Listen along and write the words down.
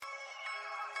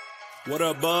What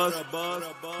up, Buzz?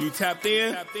 You tapped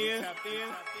in?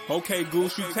 Okay,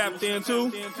 Goose, you tapped in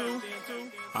too?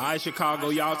 All right, Chicago,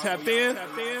 y'all tapped in? All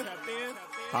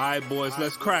right, boys,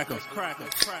 let's crack them.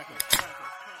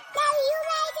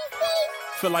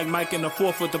 Feel like Mike in the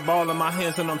fourth with the ball in my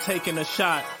hands and I'm taking a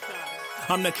shot.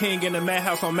 I'm the king in the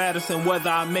madhouse on Madison,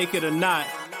 whether I make it or not.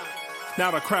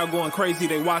 Now the crowd going crazy,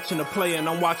 they watching the play and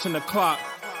I'm watching the clock.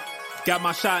 Got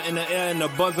my shot in the air and the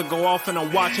buzzer go off and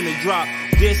I'm watching it drop.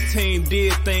 This team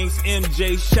did things.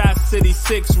 MJ shot City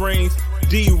 6 rings.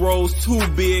 D-Rose too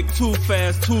big, too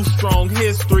fast, too strong.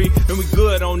 History, and we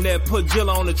good on that. Put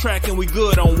Jilla on the track and we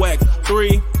good on wax.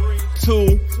 3,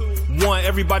 2, 1.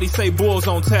 Everybody say Bulls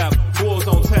on tap. Bulls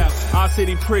on tap. Our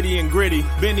city pretty and gritty.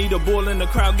 Benny the bull in the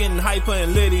crowd getting hyper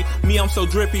and litty. Me, I'm so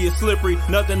drippy, it's slippery.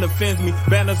 Nothing offends me.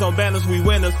 Banners on banners, we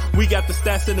winners. We got the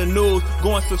stats in the news.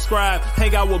 Go and subscribe.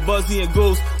 Hang out with Buzzy and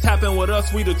Goose. Tapping with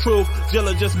us, we the truth.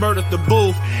 Jilla just murdered the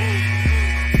booth.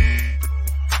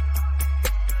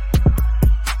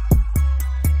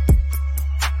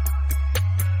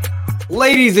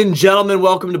 Ladies and gentlemen,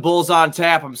 welcome to Bulls on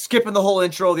Tap. I'm skipping the whole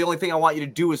intro. The only thing I want you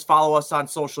to do is follow us on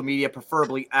social media,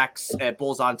 preferably X at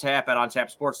Bulls on Tap, at On Tap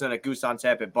Sportsnet, at Goose on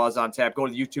Tap, at Buzz on Tap. Go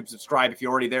to YouTube, subscribe if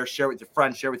you're already there. Share it with your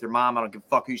friends, share it with your mom. I don't give a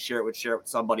fuck who you share it with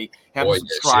somebody. Have them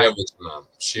subscribe. Share it with your mom.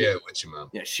 Share it with your mom.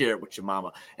 Yeah, share it with your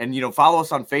mama. And, follow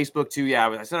us on Facebook too. Yeah,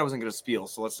 I said I wasn't going to spiel,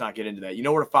 so let's not get into that. You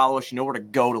know where to follow us. You know where to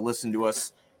go to listen to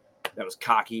us. That was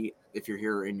cocky. If you're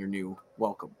here and you're new,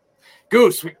 welcome.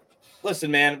 Goose,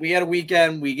 listen, man, we had a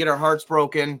weekend. We get our hearts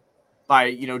broken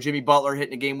by, Jimmy Butler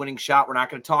hitting a game-winning shot. We're not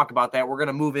going to talk about that. We're going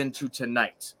to move into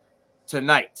tonight.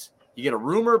 Tonight, you get a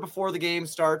rumor before the game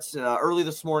starts. Early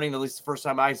this morning, at least the first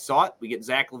time I saw it, we get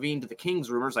Zach LaVine to the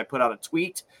Kings rumors. I put out a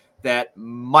tweet that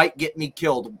might get me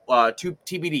killed.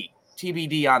 TBD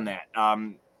on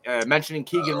that. Mentioning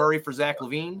Keegan Murray for Zach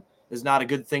LaVine is not a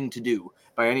good thing to do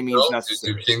by any means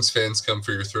necessary. Do Kings fans come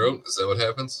for your throat? Is that what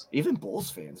happens? Even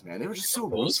Bulls fans, man. They were just so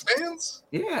Bulls fans?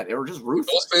 Yeah, they were just ruthless.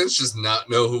 Bulls fans just not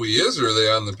know who he is, or are they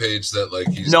on the page that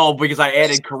he's... No, because I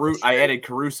added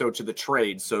Caruso to the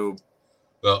trade, so...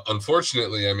 Well,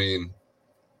 unfortunately,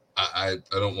 I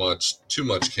don't watch too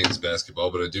much Kings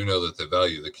basketball, but I do know that they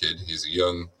value the kid. He's a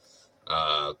young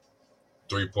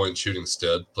three-point shooting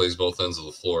stud, plays both ends of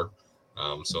the floor.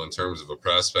 So in terms of a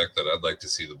prospect that I'd like to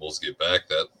see the Bulls get back,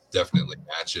 that definitely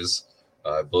matches.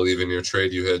 I believe in your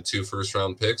trade you had 2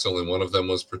 first-round picks. Only one of them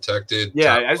was protected.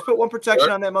 Yeah, I just put one protection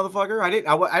on that motherfucker.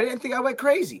 I didn't think I went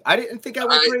crazy.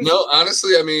 No,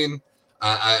 honestly,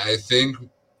 I think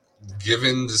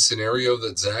given the scenario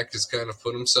that Zach has kind of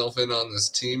put himself in on this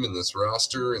team and this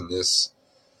roster and this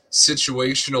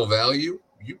situational value,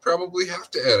 you probably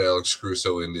have to add Alex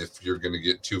Caruso in if you're going to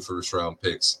get 2 first-round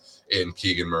picks and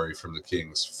Keegan Murray from the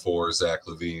Kings for Zach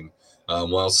LaVine,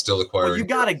 while still acquiring. Well,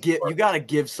 you gotta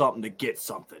give something to get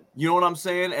something. You know what I'm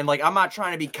saying? And I'm not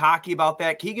trying to be cocky about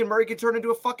that. Keegan Murray could turn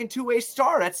into a fucking 2-way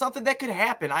star. That's something that could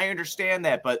happen. I understand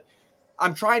that, but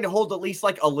I'm trying to hold at least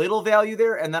a little value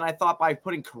there. And then I thought by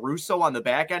putting Caruso on the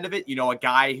back end of it, a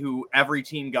guy who every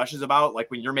team gushes about,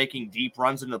 when you're making deep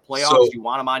runs into the playoffs, you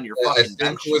want him on your fucking bench. I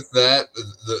think with that,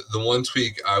 the one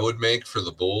tweak I would make for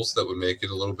the Bulls that would make it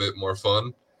a little bit more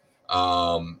fun.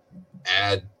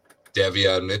 Add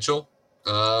Davion Mitchell.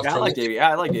 I like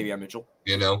Davion Mitchell.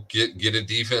 Get a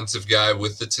defensive guy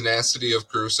with the tenacity of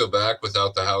Caruso back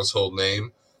without the household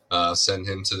name. Send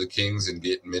him to the Kings and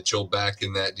get Mitchell back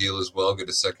in that deal as well. Get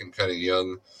a second kind of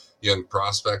young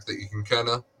prospect that you can kind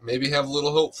of maybe have a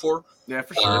little hope for. Yeah,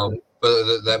 for sure.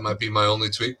 But that might be my only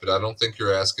tweak. But I don't think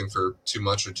you're asking for too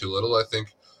much or too little. I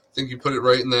think you put it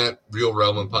right in that real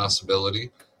realm of possibility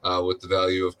with the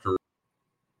value of Caruso.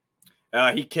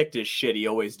 He kicked his shit. He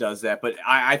always does that. But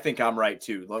I think I'm right,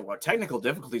 too. Technical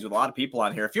difficulties with a lot of people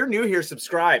on here. If you're new here,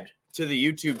 subscribe to the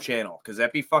YouTube channel because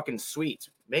that'd be fucking sweet.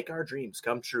 Make our dreams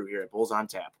come true here at Bulls on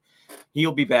Tap.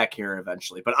 He'll be back here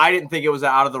eventually. But I didn't think it was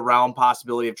out of the realm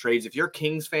possibility of trades. If you're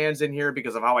Kings fans in here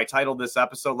because of how I titled this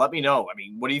episode, let me know.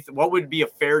 What do you what would be a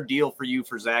fair deal for you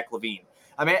for Zach LaVine?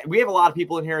 We have a lot of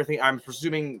people in here. I'm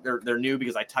presuming they're new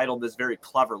because I titled this very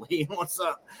cleverly. What's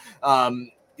up?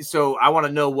 So I want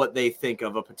to know what they think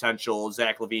of a potential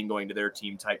Zach LaVine going to their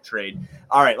team type trade.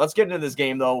 All right, let's get into this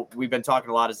game, though. We've been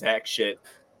talking a lot of Zach shit.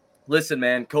 Listen,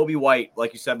 man, Coby White,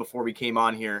 like you said before we came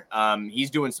on here, he's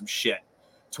doing some shit.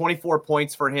 24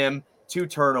 points for him, 2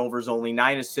 turnovers only,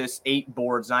 9 assists, 8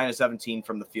 boards, 9 of 17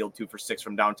 from the field, 2 for 6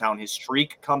 from downtown. His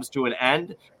streak comes to an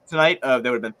end tonight. There would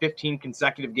have been 15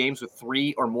 consecutive games with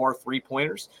 3 or more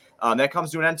three-pointers. That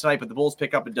comes to an end tonight, but the Bulls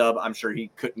pick up a dub. I'm sure he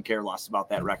couldn't care less about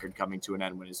that record coming to an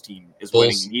end when his team is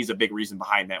winning. And he's a big reason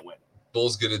behind that win.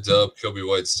 Bulls get a dub. Coby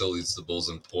White still leads the Bulls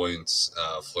in points,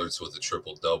 flirts with a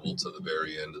triple-double to the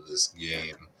very end of this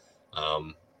game.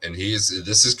 And this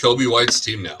is Coby White's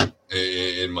team now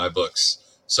in my books.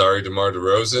 Sorry, DeMar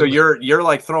DeRozan. So you're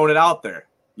like throwing it out there.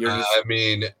 I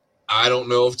mean, I don't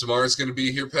know if DeMar's going to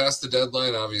be here past the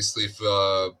deadline. Obviously, if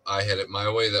I had it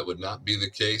my way, that would not be the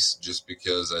case, just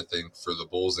because I think for the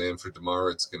Bulls and for DeMar,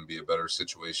 it's going to be a better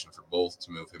situation for both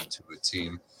to move him to a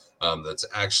team that's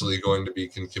actually going to be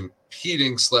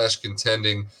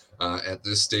competing/contending at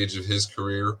this stage of his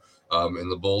career.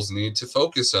 And the Bulls need to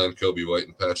focus on Coby White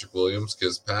and Patrick Williams,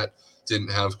 because Pat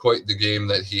didn't have quite the game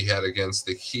that he had against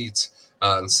the Heat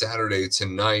on Saturday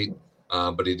tonight,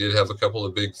 but he did have a couple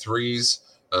of big threes,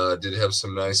 did have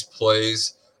some nice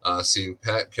plays. Seeing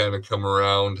Pat kind of come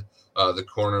around the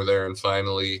corner there and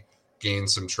finally gain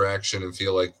some traction and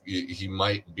feel like he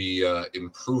might be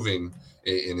improving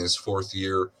in his fourth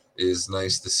year is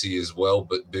nice to see as well.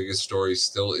 But biggest story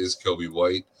still is Coby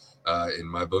White. In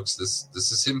my books, this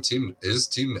is his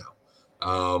team now.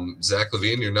 Zach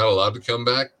LaVine, you're not allowed to come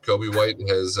back. Coby White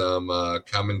has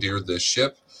commandeered this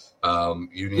ship.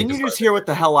 Didn't you just hear what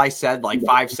the hell I said like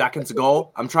 5 seconds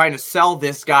ago? I'm trying to sell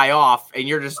this guy off, and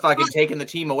you're just fucking taking the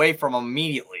team away from him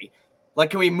immediately. Like,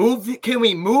 can we move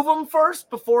him first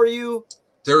before you?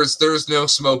 There's no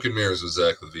smoke and mirrors with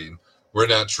Zach LaVine. We're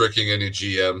not tricking any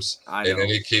GMs, and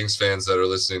any Kings fans that are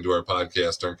listening to our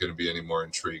podcast aren't going to be any more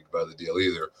intrigued by the deal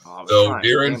either. Though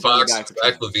De'Aaron Fox and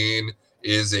Zach LaVine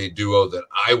is a duo that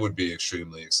I would be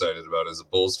extremely excited about as a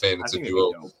Bulls fan. It's a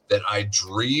duo that I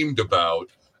dreamed about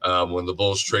when the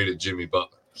Bulls traded Jimmy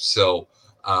Butler. So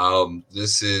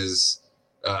this is,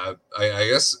 I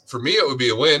guess, for me, it would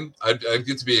be a win. I'd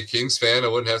get to be a Kings fan. I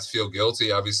wouldn't have to feel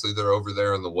guilty. Obviously, they're over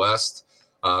there in the West.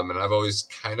 And I've always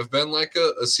kind of been like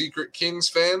a secret Kings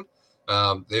fan.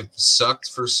 They've sucked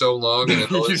for so long. And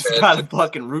you just gotta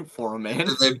fucking root for them, man.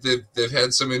 They've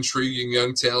had some intriguing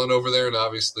young talent over there, and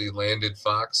obviously landed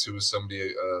Fox, who was somebody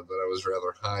that I was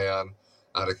rather high on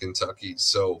out of Kentucky.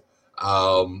 So,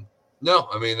 no,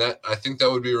 I mean, I think that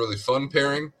would be a really fun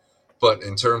pairing. But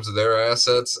in terms of their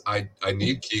assets, I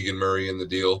need Keegan Murray in the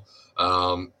deal.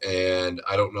 And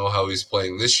I don't know how he's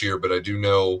playing this year, but I do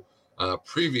know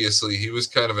previously he was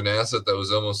kind of an asset that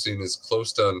was almost seen as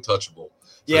close to untouchable.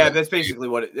 Yeah, that's basically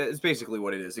what it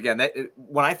is. Again,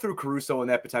 when I threw Caruso in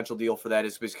that potential deal for that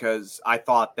is because I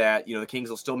thought that, the Kings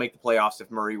will still make the playoffs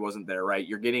if Murray wasn't there, right?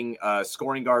 You're getting a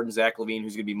scoring guard in Zach LaVine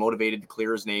who's going to be motivated to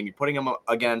clear his name. You're putting him up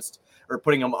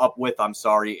with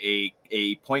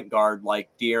a point guard like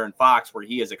De'Aaron Fox, where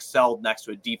he has excelled next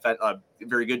to a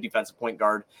very good defensive point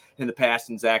guard in the past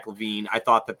in Zach LaVine. I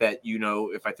thought that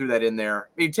if I threw that in there,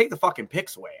 maybe take the fucking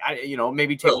picks away.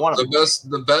 Maybe take one of them.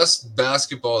 The best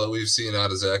basketball that we've seen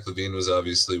out of Zach LaVine was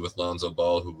obviously with Lonzo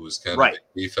Ball, who was kind of a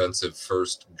defensive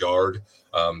first guard.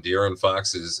 De'Aaron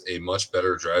Fox is a much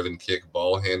better drive and kick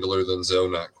ball handler than Zoe,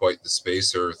 not quite the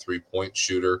spacer or 3-point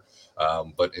shooter.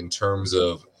 But in terms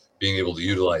of being able to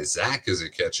utilize Zach as a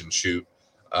catch and shoot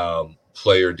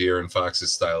player, De'Aaron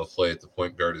Fox's style of play at the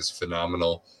point guard is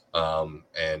phenomenal.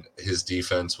 And his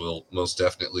defense will most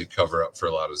definitely cover up for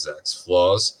a lot of Zach's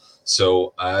flaws.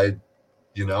 So I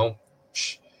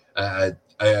guess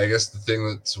the thing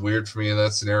that's weird for me in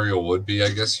that scenario would be, I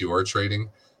guess you are trading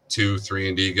 2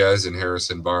 3-and-D guys in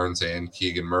Harrison Barnes and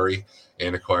Keegan Murray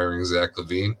and acquiring Zach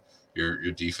LaVine.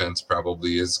 Your defense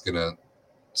probably is going to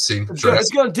sink. It's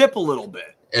going to dip a little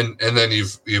bit. And then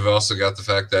you've also got the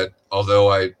fact that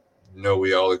although I know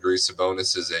we all agree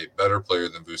Sabonis is a better player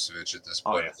than Vucevic at this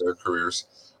point of their careers.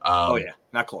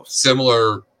 Not close.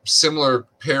 Similar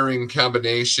pairing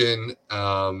combination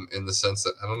in the sense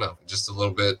that, I don't know, just a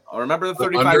little bit. I remember the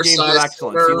 35 games of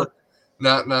excellence.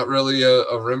 Not really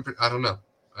a rim. I don't know.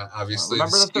 Obviously,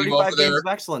 remember the 35 games of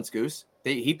excellence, Goose.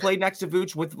 He played next to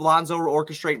Vooch with Lonzo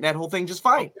orchestrating that whole thing just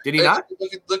fine. Did he not?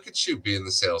 Look at you being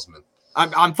the salesman.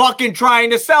 I'm fucking trying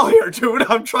to sell here, dude.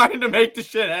 I'm trying to make the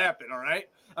shit happen, all right?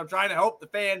 I'm trying to help the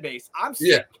fan base. I'm sick.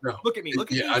 Yeah, no. Look at me.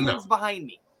 Look at these things behind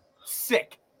me.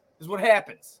 Sick. This is what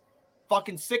happens.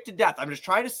 Fucking sick to death. I'm just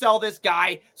trying to sell this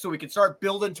guy so we can start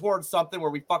building towards something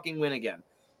where we fucking win again.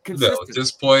 No, at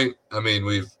this point, I mean,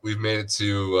 we've made it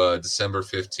to December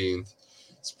 15th.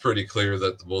 It's pretty clear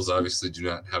that the Bulls obviously do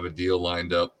not have a deal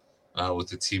lined up with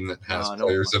the team that has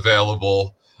players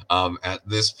available at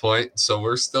this point. So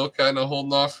we're still kind of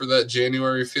holding off for that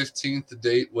January 15th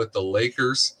date with the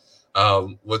Lakers.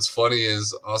 What's funny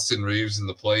is Austin Reeves in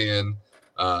the play-in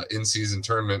in-season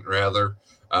tournament, rather,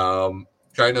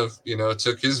 kind of,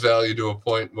 took his value to a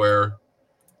point where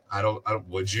I don't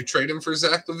would you trade him for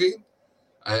Zach LaVine?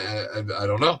 I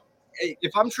don't know.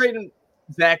 If I'm trading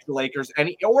Zach to the Lakers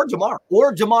or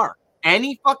DeMar,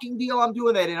 Any fucking deal I'm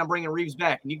doing that in, I'm bringing Reeves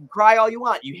back. And you can cry all you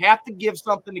want. You have to give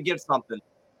something to give something.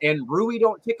 And Rui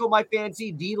don't tickle my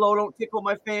fancy. D'Lo don't tickle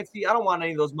my fancy. I don't want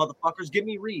any of those motherfuckers. Give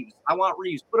me Reeves. I want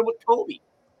Reeves. Put him with Coby.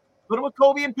 Put him with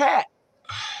Coby and Pat.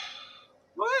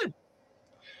 Go ahead.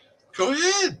 Go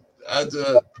ahead. What's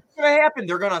going to happen?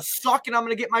 They're going to suck and I'm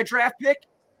going to get my draft pick?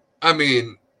 I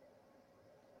mean,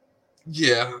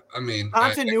 yeah. I mean,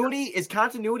 is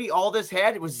continuity all this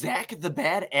had? It was Zach the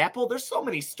bad apple. There's so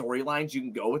many storylines you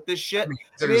can go with this shit.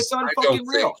 It's unfucking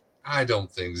real. I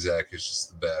don't think Zach is just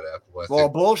the bad apple. Well,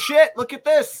 bullshit. Look at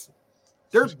this.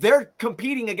 They're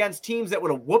competing against teams that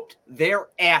would have whooped their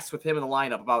ass with him in the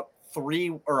lineup about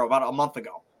a month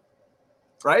ago.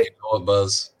 Right? You know what,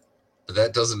 Buzz? But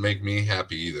that doesn't make me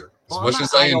happy either. As much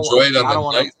as I enjoy it on the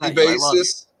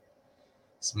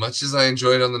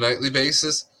nightly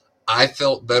basis, I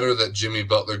felt better that Jimmy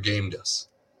Butler gamed us.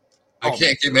 I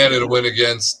can't get mad at a win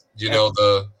against,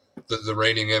 the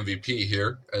reigning MVP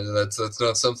here, and that's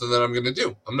not something that I'm going to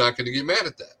do. I'm not going to get mad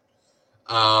at that.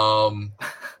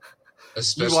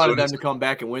 You wanted them to come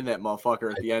back and win that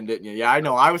motherfucker at the end, didn't you? Yeah, I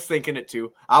know. I was thinking it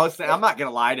too. I'm not going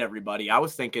to lie to everybody. I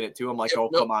was thinking it too. I'm like,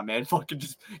 come on, man. Fucking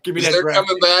just give me that. They're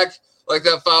coming back like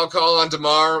that foul call on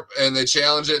DeMar, and they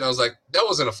challenge it, and I was like, that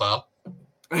wasn't a foul.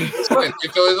 It's fine.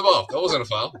 Give Philly the ball. That wasn't a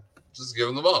foul. Just give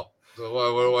him the ball. So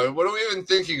what are we even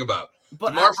thinking about?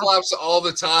 But DeMar flops all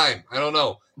the time. I don't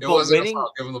know. It wasn't a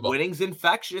foul. Give him the ball. Winning's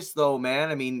infectious, though, man.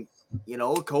 I mean,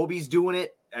 Kobe's doing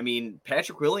it. I mean,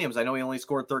 Patrick Williams, I know he only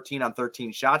scored 13 on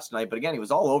 13 shots tonight, but again, he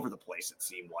was all over the place, it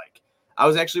seemed like. I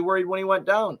was actually worried when he went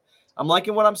down. I'm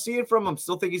liking what I'm seeing from him.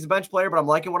 Still think he's a bench player, but I'm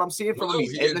liking what I'm seeing from him.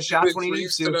 He's hitting the shots when he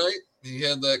needs to. Tonight. He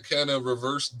had that kind of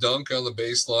reverse dunk on the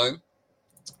baseline.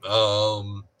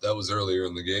 That was earlier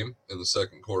in the game, in the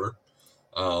second quarter.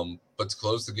 But to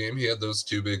close the game, he had those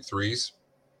two big threes.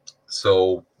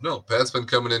 So, no, Pat's been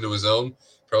coming into his own.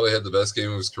 Probably had the best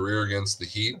game of his career against the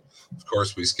Heat. Of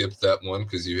course, we skipped that one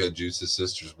because you had Juice's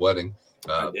sister's wedding.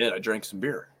 I did. I drank some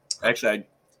beer. Actually,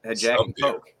 I had Jack and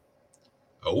Coke.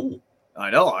 Oh. I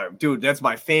know. Dude, that's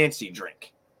my fancy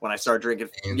drink. When I start drinking.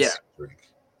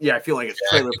 Yeah, I feel like it's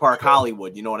Trailer Park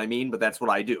Hollywood. You know what I mean? But that's what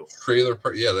I do. Trailer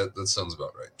Park. Yeah, that sounds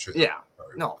about right.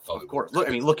 No, of course. Look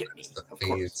at me. It's the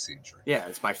fancy drink. Yeah,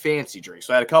 it's my fancy drink.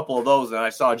 So I had a couple of those, and I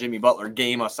saw Jimmy Butler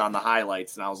game us on the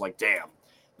highlights, and I was like, damn,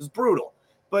 it was brutal.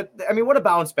 But, I mean, what a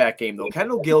bounce-back game, though.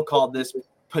 Kendall Gill called this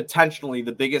potentially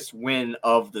the biggest win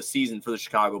of the season for the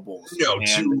Chicago Bulls.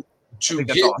 To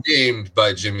get gamed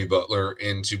by Jimmy Butler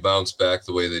and to bounce back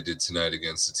the way they did tonight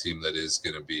against a team that is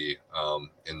going to be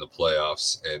in the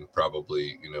playoffs and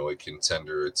probably, a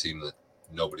contender, a team that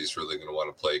nobody's really going to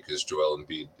want to play because Joel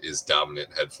Embiid is dominant,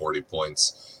 had 40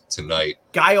 points tonight.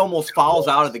 Guy almost fouls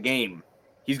out of the game.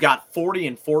 He's got 40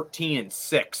 and 14 and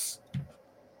 6.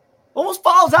 Almost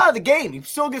falls out of the game. He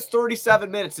still gets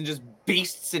 37 minutes and just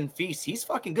beasts and feasts. He's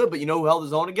fucking good, but you know who held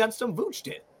his own against him? Vooch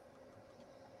did.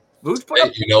 Vooch put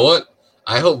up. You know what?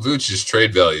 I hope Vooch's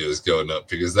trade value is going up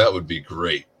because that would be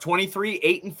great. 23,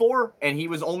 8 and 4, and he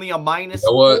was only a minus.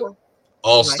 You know what? 4.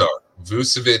 All-star.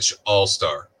 Vucevic,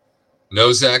 all-star.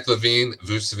 No Zach LaVine.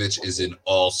 Vucevic is an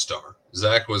all-star.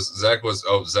 Zach's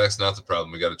not the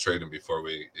problem. We got to trade him before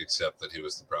we accept that he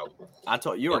was the problem. I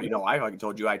told you already know. I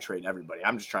told you I trade everybody.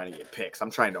 I'm just trying to get picks. I'm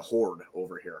trying to hoard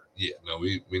over here. Yeah, no,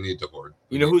 we need to hoard.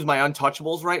 You know who's my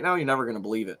untouchables right now? You're never gonna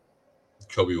believe it.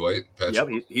 Coby White.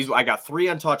 Patrick. Yep, I got 3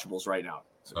 untouchables right now.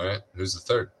 All right, who's the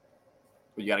third?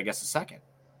 Well, you got to guess the second.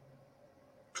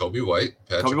 Coby White.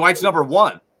 Coby White's number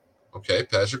 1. Okay,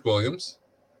 Patrick Williams.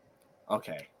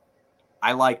 Okay,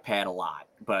 I like Pat a lot.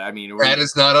 But, I mean... Pat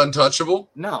is not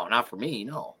untouchable? No, not for me,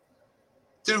 no.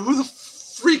 Dude, who the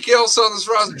freak else on this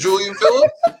roster? Julian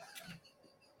Phillips?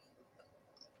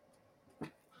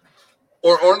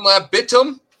 Or Ornlap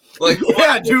Bittum? Like,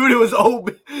 yeah, dude, it was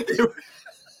OB.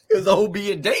 It was OB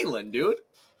and Dalen, dude.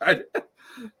 It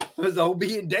was OB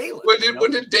and Dalen.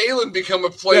 When did Dalen become a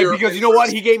player? Yeah, because you know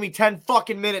what? He gave me 10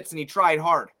 fucking minutes and he tried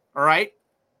hard, all right?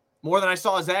 More than I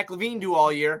saw Zach LaVine do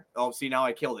all year. Oh, see, now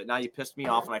I killed it. Now you pissed me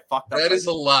off and I fucked up. That is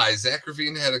a lie. Zach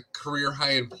LaVine had a career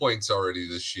high in points already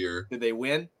this year. Did they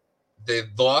win? They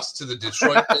lost to the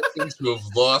Detroit Pistons, who have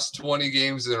lost 20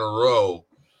 games in a row.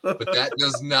 But that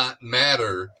does not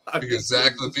matter because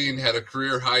Zach LaVine had a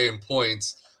career high in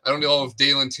points. I don't know if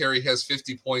Dalen Terry has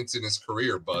 50 points in his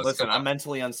career, Buzz. Listen, I'm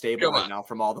mentally unstable right now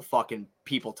from all the fucking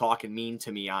people talking mean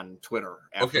to me on Twitter.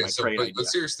 Okay, but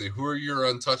seriously, who are your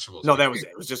untouchables? No, that was it.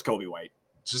 It was just Coby White.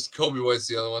 Just Coby White's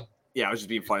the other one? Yeah, I was just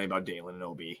being funny about Dalen and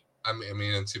OB. I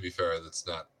mean, and to be fair, that's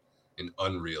not an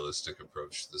unrealistic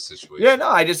approach to the situation. Yeah, no,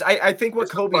 I think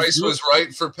what Kobe price was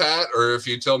right for Pat, or if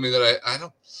you told me that I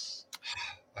don't.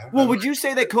 Well, would you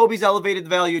say that Coby's elevated the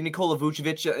value of Nikola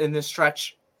Vucevic in this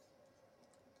stretch?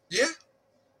 Yeah.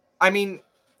 I mean,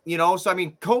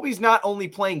 Coby's not only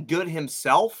playing good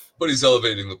himself, but he's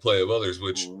elevating the play of others,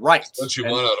 which right. is what you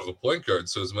want out of a point guard.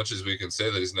 So as much as we can say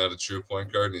that he's not a true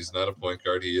point guard and he's not a point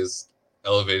guard, he is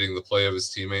elevating the play of his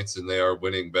teammates, and they are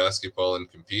winning basketball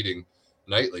and competing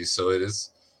nightly. So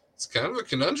it's kind of a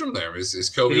conundrum there. Is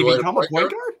Coby White become a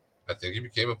point guard? I think he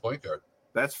became a point guard.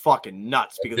 That's fucking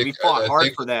nuts because we fought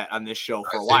hard for that on this show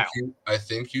for a while. I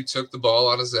think you took the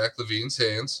ball out of Zach LaVine's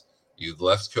hands. You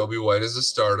left Coby White as a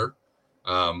starter.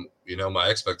 My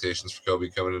expectations for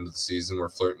Coby coming into the season were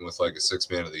flirting with like a 6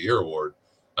 Man of the Year award.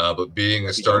 But being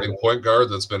a starting point guard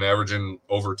that's been averaging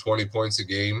over 20 points a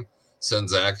game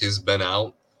since Zach has been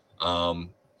out,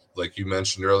 like you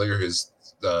mentioned earlier, his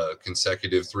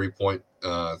consecutive 3-point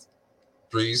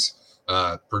threes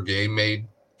per game made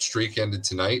streak ended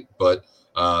tonight. But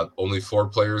only 4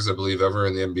 players, I believe, ever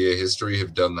in the NBA history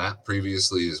have done that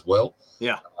previously as well.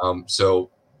 Yeah. So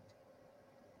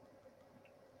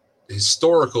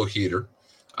historical heater,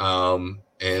 and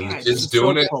the kid's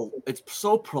doing it. It's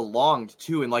so prolonged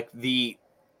too, and like the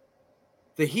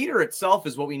heater itself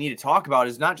is what we need to talk about.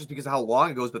 Is not just because of how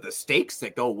long it goes, but the stakes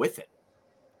that go with it.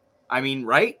 I mean,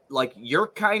 right? Like you're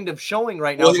kind of showing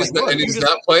right now. Well, he's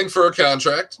not playing for a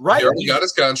contract. Right? He already got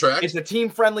his contract. It's a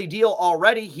team-friendly deal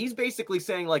already. He's basically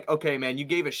saying like, okay, man, you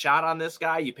gave a shot on this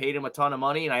guy. You paid him a ton of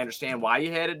money, and I understand why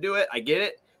you had to do it. I get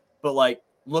it, but like,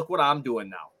 look what I'm doing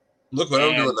now. Look what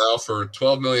I'm doing now for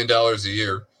 $12 million a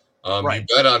year. Right.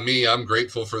 You bet on me. I'm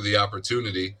grateful for the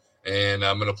opportunity, and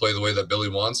I'm going to play the way that Billy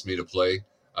wants me to play.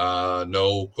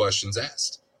 No questions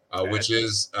asked, which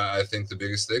is, I think, the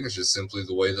biggest thing is just simply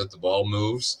the way that the ball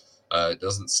moves. It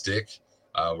doesn't stick.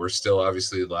 We're still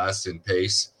obviously last in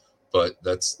pace, but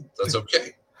that's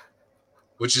okay.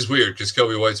 Which is weird because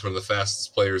Coby White's one of the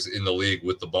fastest players in the league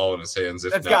with the ball in his hands.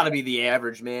 That's got to be the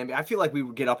average, man. I feel like we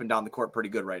would get up and down the court pretty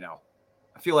good right now.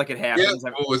 I feel like it happens.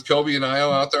 Yeah, well, with Coby and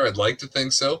Io out there, I'd like to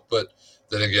think so. But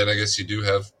then again, I guess you do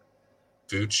have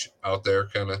Vooch out there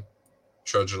kind of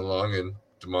trudging along, and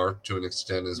DeMar to an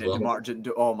extent as well.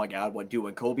 Oh, my God. When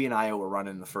Coby and Io were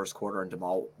running in the first quarter and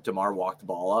DeMar walked the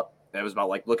ball up, that was about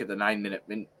like, look at the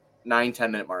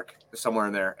 9-10 minute mark, somewhere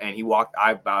in there. And he walked,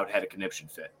 I about had a conniption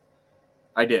fit.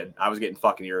 I did. I was getting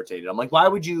fucking irritated. I'm like, why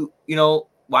would you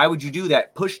do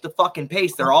that? Push the fucking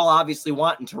pace. They're all obviously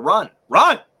wanting to run.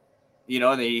 Run!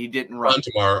 And he didn't run. Run,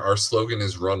 DeMar. Our slogan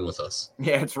is run with us.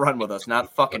 Yeah, it's run with us,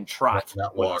 not fucking trot.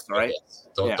 Not walk with us, right? Us.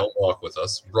 Don't walk with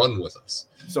us. Run with us.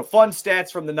 So fun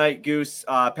stats from the night, Goose.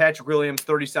 Patrick Williams,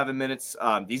 37 minutes.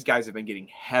 These guys have been getting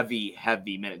heavy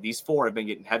minutes. These 4 have been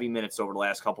getting heavy minutes over the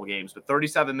last couple games. But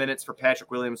 37 minutes for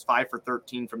Patrick Williams, 5 for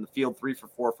 13 from the field, 3 for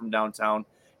 4 from downtown.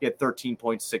 He had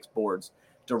 13.6 boards.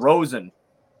 DeRozan,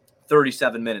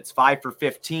 37 minutes, 5 for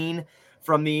 15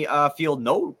 from the field.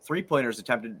 No 3-pointers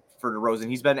attempted for DeRozan.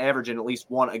 He's been averaging at least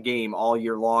 1 a game all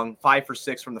year long. 5 for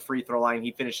 6 from the free throw line.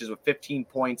 He finishes with 15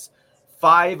 points,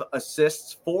 5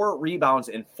 assists, 4 rebounds,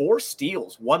 and 4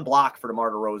 steals. 1 block for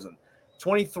DeMar DeRozan.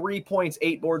 23 points,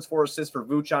 8 boards, 4 assists for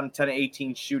Vooch on 10 of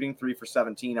 18 shooting, 3 for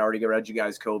 17. I already read you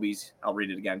guys Coby's. I'll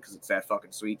read it again because it's that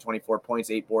fucking sweet. 24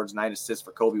 points, 8 boards, 9 assists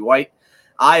for Coby White.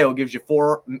 Io gives you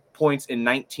 4 points in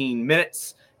 19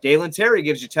 minutes. Dalen Terry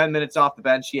gives you 10 minutes off the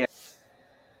bench. He had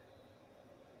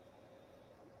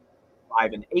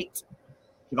 5 and 8.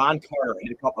 Javon Carter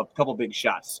hit a couple big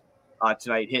shots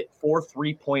tonight. Hit 4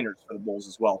 3-pointers for the Bulls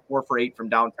as well. 4 for 8 from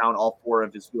downtown. All 4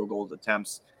 of his field goal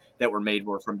attempts that were made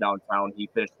were from downtown. He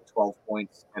finished with 12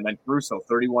 points. And then Caruso,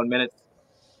 31 minutes,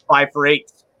 5 for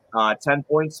 8. 10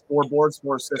 points, 4 boards,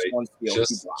 4 assists, 1 steal.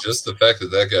 Just the fact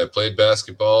that guy played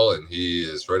basketball and he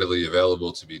is readily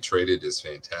available to be traded is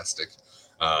fantastic.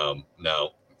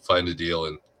 Now, find a deal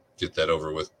and get that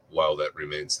over with while that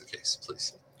remains the case,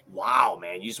 please. Wow,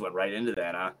 man. You just went right into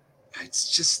that, huh?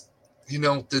 It's just,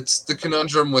 it's the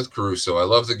conundrum with Caruso. I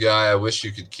love the guy. I wish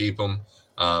you could keep him.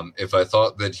 If I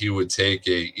thought that he would take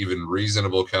a even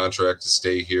reasonable contract to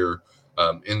stay here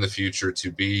in the future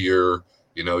to be your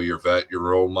vet, your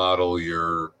role model,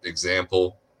 your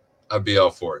example, I'd be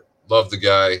all for it. Love the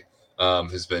guy.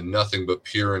 Has been nothing but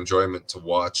pure enjoyment to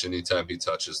watch anytime he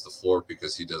touches the floor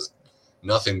because he does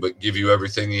nothing but give you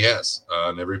everything he has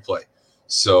on every play.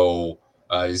 So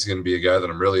he's going to be a guy that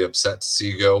I'm really upset to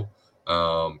see go.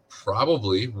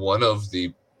 Probably one of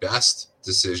the best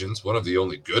decisions, one of the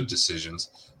only good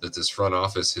decisions that this front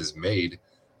office has made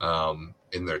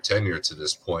in their tenure to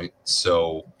this point.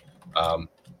 So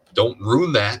don't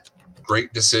ruin that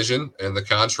great decision and the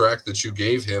contract that you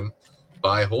gave him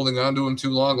by holding on to him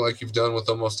too long like you've done with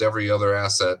almost every other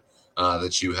asset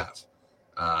that you have.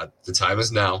 The time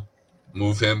is now.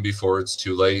 move him before it's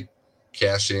too late,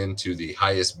 cash in to the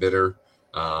highest bidder,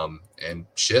 and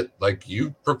shit like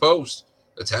you proposed.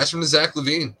 Attach him to Zach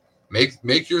LaVine.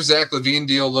 Make your Zach LaVine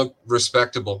deal look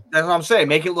respectable. That's what I'm saying.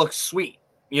 Make it look sweet.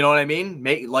 You know what I mean?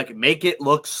 Make it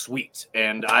look sweet.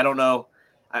 And I don't know.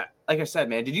 Like I said,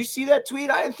 man, did you see that tweet?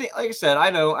 I didn't think. Like I said, I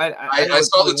know. I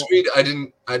saw the tweet.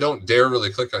 I don't dare really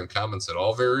click on comments at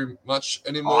all very much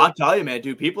anymore. Oh, I'll tell you, man,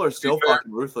 dude. People are still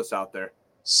fucking ruthless out there.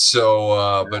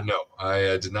 So, but no,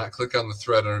 I did not click on the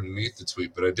thread underneath the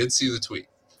tweet, but I did see the tweet.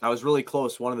 I was really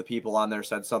close. One of the people on there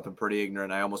said something pretty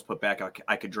ignorant. I almost put back,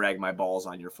 I could drag my balls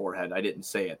on your forehead. I didn't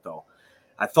say it, though.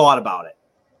 I thought about it,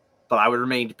 but I would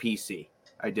remain PC.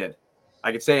 I did.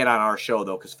 I could say it on our show,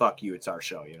 though, because fuck you, it's our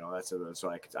show. You know, so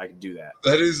I could do that.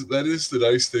 That is the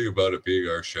nice thing about it being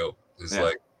our show. Is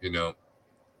like, you know,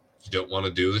 you don't want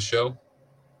to do the show,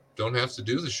 don't have to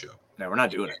do the show. No, we're not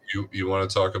doing it. You want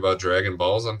to talk about dragging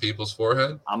balls on people's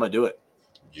forehead? I'm going to do it.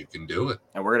 You can do it.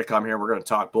 And we're going to come here, we're going to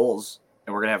talk Bulls,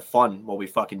 and we're going to have fun while we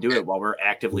fucking do it, while we're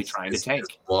actively trying to tank.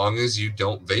 As long as you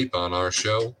don't vape on our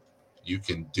show, you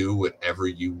can do whatever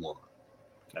you want.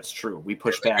 That's true. We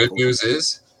push back. The good news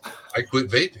is I quit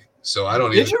vaping, so I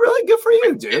don't. Did you really? Good for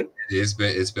you, dude.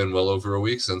 It's been well over a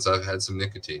week since I've had some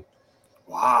nicotine.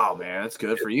 Wow, man, that's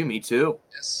good for you. Me too.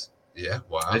 Yes. Yeah.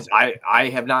 Wow. I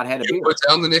have not had a beer. You put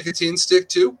down the nicotine stick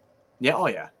too? Yeah. Oh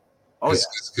yeah. Oh yeah.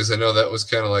 Because I know that was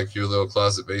kind of like your little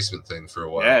closet basement thing for a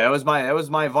while. Yeah, that was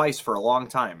my vice for a long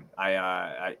time.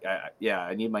 I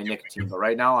need my nicotine, but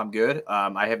right now I'm good.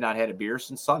 I have not had a beer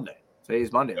sins Sunday.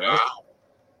 Today's Monday. Right?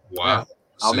 Wow. Yeah.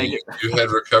 I'll make it. You had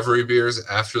recovery beers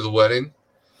after the wedding,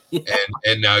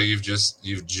 and now you've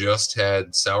just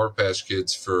had Sour Patch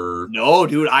Kids for. No,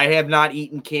 dude, I have not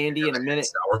eaten candy in a minute.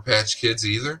 Sour Patch Kids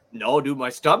either? No, dude,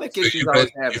 my stomach issues.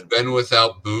 You've been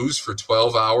without booze for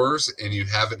 12 hours, and you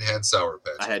haven't had Sour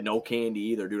Patch. I had no candy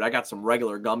either, dude. I got some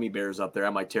regular gummy bears up there.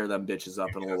 I might tear them bitches up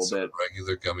in a little bit.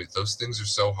 Regular gummy. Those things are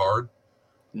so hard.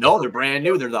 No, they're brand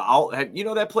new. They're you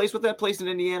know that place? What that place in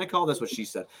Indiana called? That's what she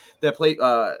said. That place.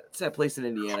 What's that place in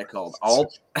Indiana called?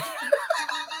 Aldi? I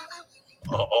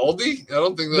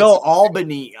don't think that's. No,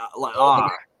 Albany.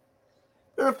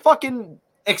 They're fucking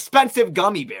expensive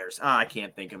gummy bears. I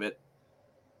can't think of it.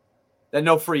 Then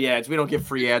no free ads. We don't give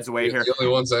free ads away here. The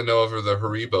only ones I know of are the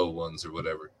Haribo ones or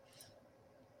whatever.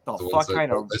 The fuck I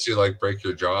know. That you like break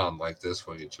your jaw on like this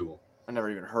when you chew them. I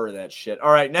never even heard of that shit.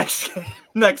 All right,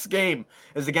 next game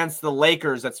is against the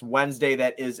Lakers. That's Wednesday.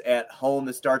 That is at home.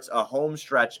 This starts a home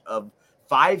stretch of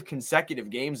 5 consecutive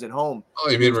games at home. Oh,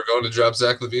 you mean we're going to drop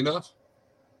Zach LaVine off?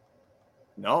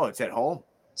 No, it's at home.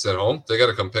 It's at home? They got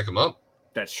to come pick him up.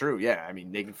 That's true, yeah. I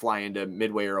mean, they can fly into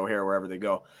Midway or O'Hare, wherever they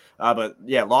go. But,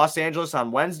 yeah, Los Angeles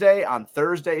on Wednesday. On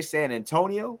Thursday, San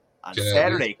Antonio. On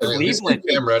Saturday, Cleveland.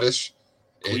 Cam Reddish.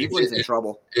 Cleveland's in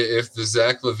trouble. If the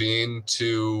Zach LaVine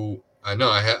to... I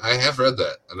know, I have read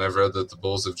that, and I've read that the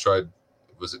Bulls have tried.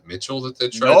 Was it Mitchell that they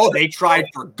tried? No, they tried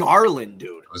for Garland,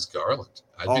 dude. It was Garland.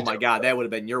 Oh my God, that would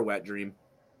have been your wet dream.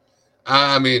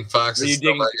 I mean, Fox is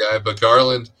still that guy, but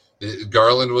Garland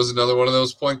was another one of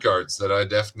those point guards that I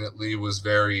definitely was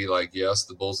very like, yes,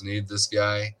 the Bulls need this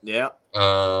guy. Yeah.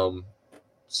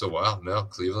 So wow, no,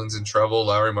 Cleveland's in trouble.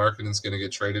 Lauri Markkanen's going to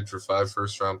get traded for 5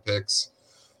 first-round picks.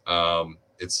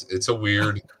 It's a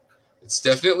weird. It's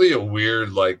definitely a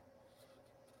weird like.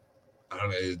 I don't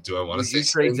know. Do I want to say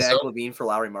trade Zach LaVine for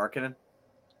Lauri Markkanen?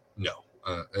 No.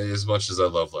 As much as I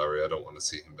love Lauri, I don't want to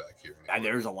see him back here anymore. And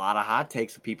there's a lot of hot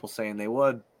takes of people saying they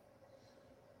would.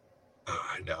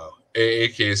 I know.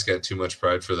 AK's got too much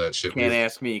pride for that shit. Can't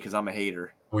ask me because I'm a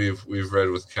hater. We've read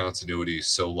with continuity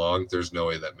so long. There's no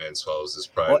way that man swallows his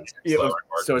pride.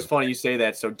 So it's funny you say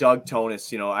that. So Doug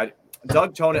Tonis,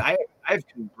 I've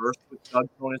conversed with Doug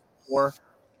Tonis before,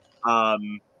 but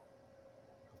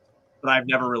I've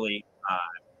never really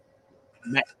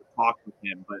met to talk with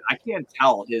him. But I can't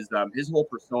tell his whole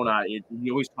persona. He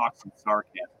always talks in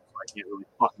sarcasm, so I can't really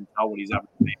fucking tell what he's ever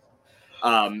saying.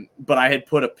 But I had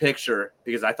put a picture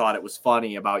because I thought it was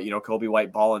funny about Coby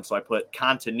White balling, so I put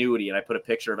continuity and I put a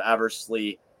picture of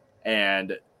Eversley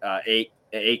and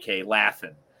AK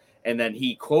laughing, and then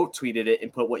he quote tweeted it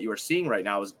and put what you are seeing right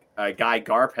now is a guy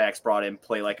Garpax brought in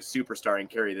play like a superstar and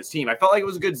carry this team. I felt like it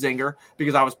was a good zinger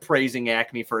because I was praising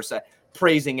Acme for a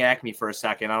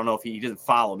second. I don't know if he doesn't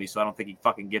follow me, so I don't think he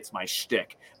fucking gets my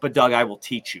shtick. But Doug, I will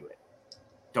teach you it.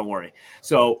 Don't worry.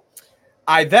 So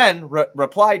I then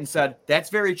replied and said, that's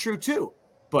very true too.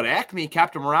 But Acme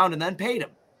kept him around and then paid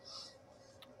him.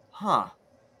 Huh.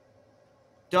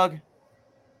 Doug,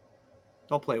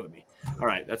 don't play with me. All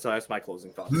right, that's my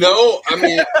closing thoughts. No, I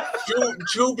mean,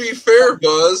 to be fair,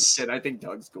 Buzz. Shit, I think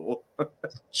Doug's cool.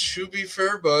 To be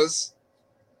fair, Buzz,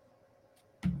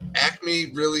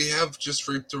 Acme really have just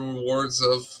reaped the rewards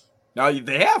of No,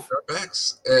 they have. their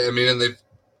backs. I mean, and they've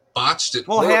botched it.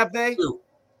 Well, have they? Too.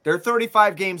 Their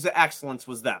 35 games of excellence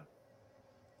was them.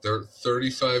 Their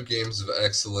 35 games of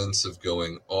excellence of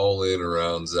going all in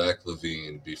around Zach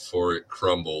LaVine before it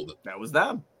crumbled. That was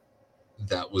them.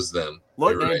 That was them.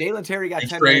 Look, You're man, right. Dalen Terry got You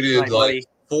 10 traded minutes tonight, buddy.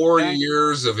 4 Okay.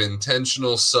 years of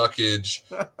intentional suckage,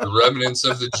 the remnants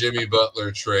of the Jimmy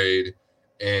Butler trade,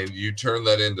 and you turn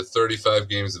that into 35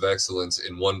 games of excellence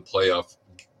in one playoff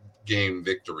game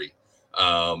victory.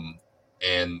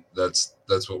 And that's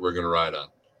what we're going to ride on.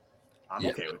 I'm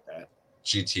okay with that.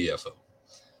 GTFO.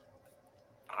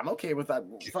 I'm okay with that.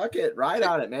 Fuck it. Ride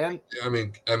on it, man. I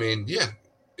mean, yeah.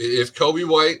 If Coby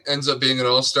White ends up being an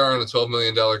all-star on a $12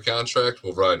 million contract,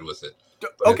 we'll ride with it.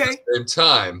 But Okay. at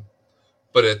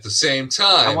the same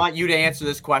time, I want you to answer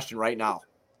this question right now.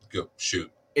 Go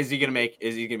shoot. Is he gonna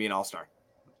be an all-star?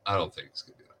 I don't think it's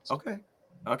gonna be an all-star.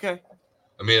 Okay.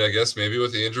 I mean, I guess maybe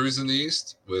with the injuries in the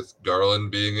East, with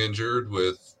Garland being injured,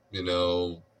 with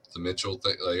the Mitchell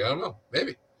thing, like I don't know,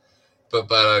 maybe. But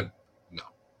no,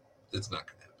 it's not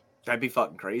gonna happen. That'd be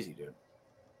fucking crazy, dude.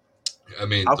 I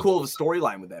mean, how cool of a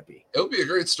storyline would that be? It would be a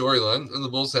great storyline, and the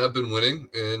Bulls have been winning,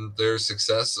 and their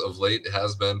success of late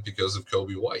has been because of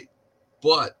Coby White.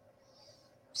 But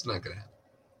it's not going to happen.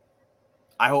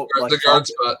 I hope the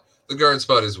guard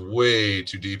spot is way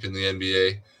too deep in the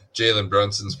NBA. Jalen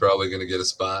Brunson's probably going to get a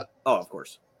spot. Oh, of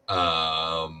course.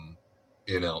 Guard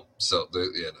spot.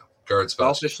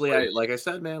 Well, officially, like I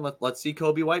said, man, let's see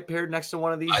Coby White paired next to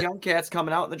one of these young cats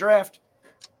coming out in the draft.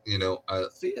 I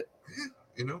see it.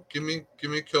 Give me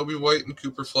Coby White and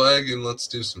Cooper Flag, and let's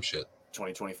do some shit.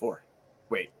 2024.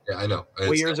 Wait. Yeah, I know.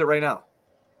 What year is it right now?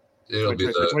 It'll be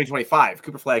 2025.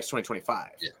 Cooper Flag's 2025.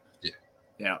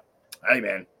 Yeah. Hey,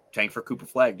 man, tank for Cooper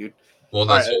Flag, dude. Well,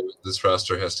 that's what this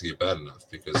roster has to get bad enough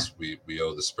because we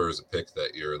owe the Spurs a pick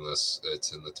that year unless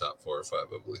it's in the top 4 or 5,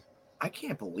 I believe. I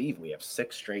can't believe we have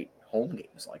 6 straight home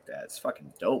games like that. It's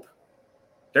fucking dope.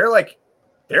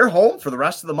 They're home for the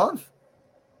rest of the month.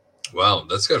 Wow,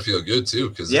 that's got to feel good, too.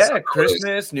 Because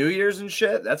Christmas, New Year's, and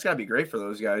shit. That's got to be great for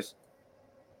those guys.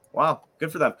 Wow,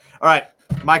 good for them. All right,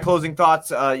 my closing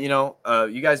thoughts.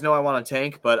 You guys know I want to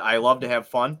tank, but I love to have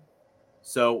fun.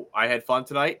 So I had fun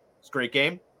tonight. It's a great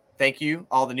game. Thank you,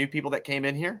 all the new people that came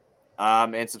in here.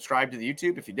 And subscribe to the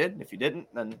YouTube if you did. If you didn't,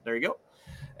 then there you go.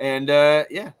 And,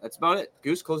 that's about it.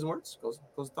 Goose, closing words? Closing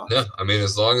thoughts? Yeah, I mean,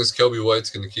 as long as Coby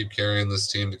White's going to keep carrying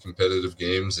this team to competitive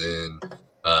games and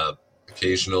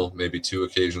maybe 2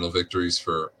 occasional victories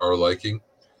for our liking,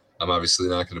 I'm obviously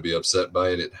not going to be upset by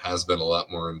it. It has been a lot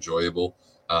more enjoyable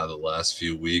the last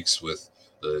few weeks with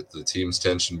the team's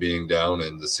tension being down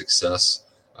and the success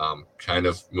kind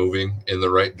of moving in the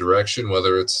right direction.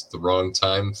 Whether it's the wrong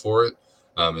time for it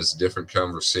is a different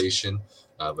conversation.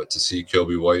 But to see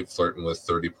Coby White flirting with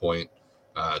 30-point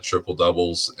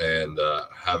triple-doubles and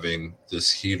having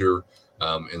this heater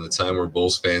in the time where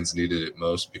Bulls fans needed it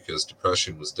most because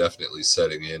depression was definitely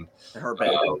setting in. Her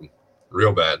bad.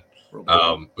 Real bad.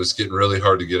 Was getting really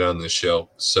hard to get on this show.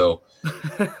 So,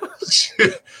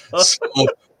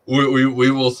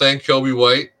 we will thank Coby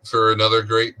White for another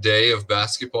great day of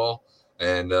basketball.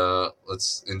 And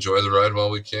let's enjoy the ride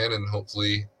while we can. And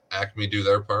hopefully Acme do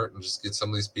their part and just get some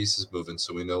of these pieces moving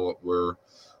so we know what we're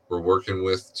working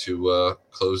with to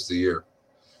close the year.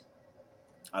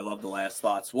 I love the last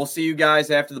thoughts. We'll see you guys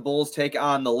after the Bulls take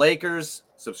on the Lakers.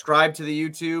 Subscribe to the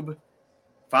YouTube.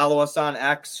 Follow us on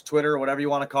X, Twitter, whatever you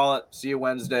want to call it. See you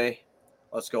Wednesday.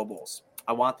 Let's go, Bulls.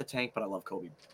 I want the tank, but I love Coby.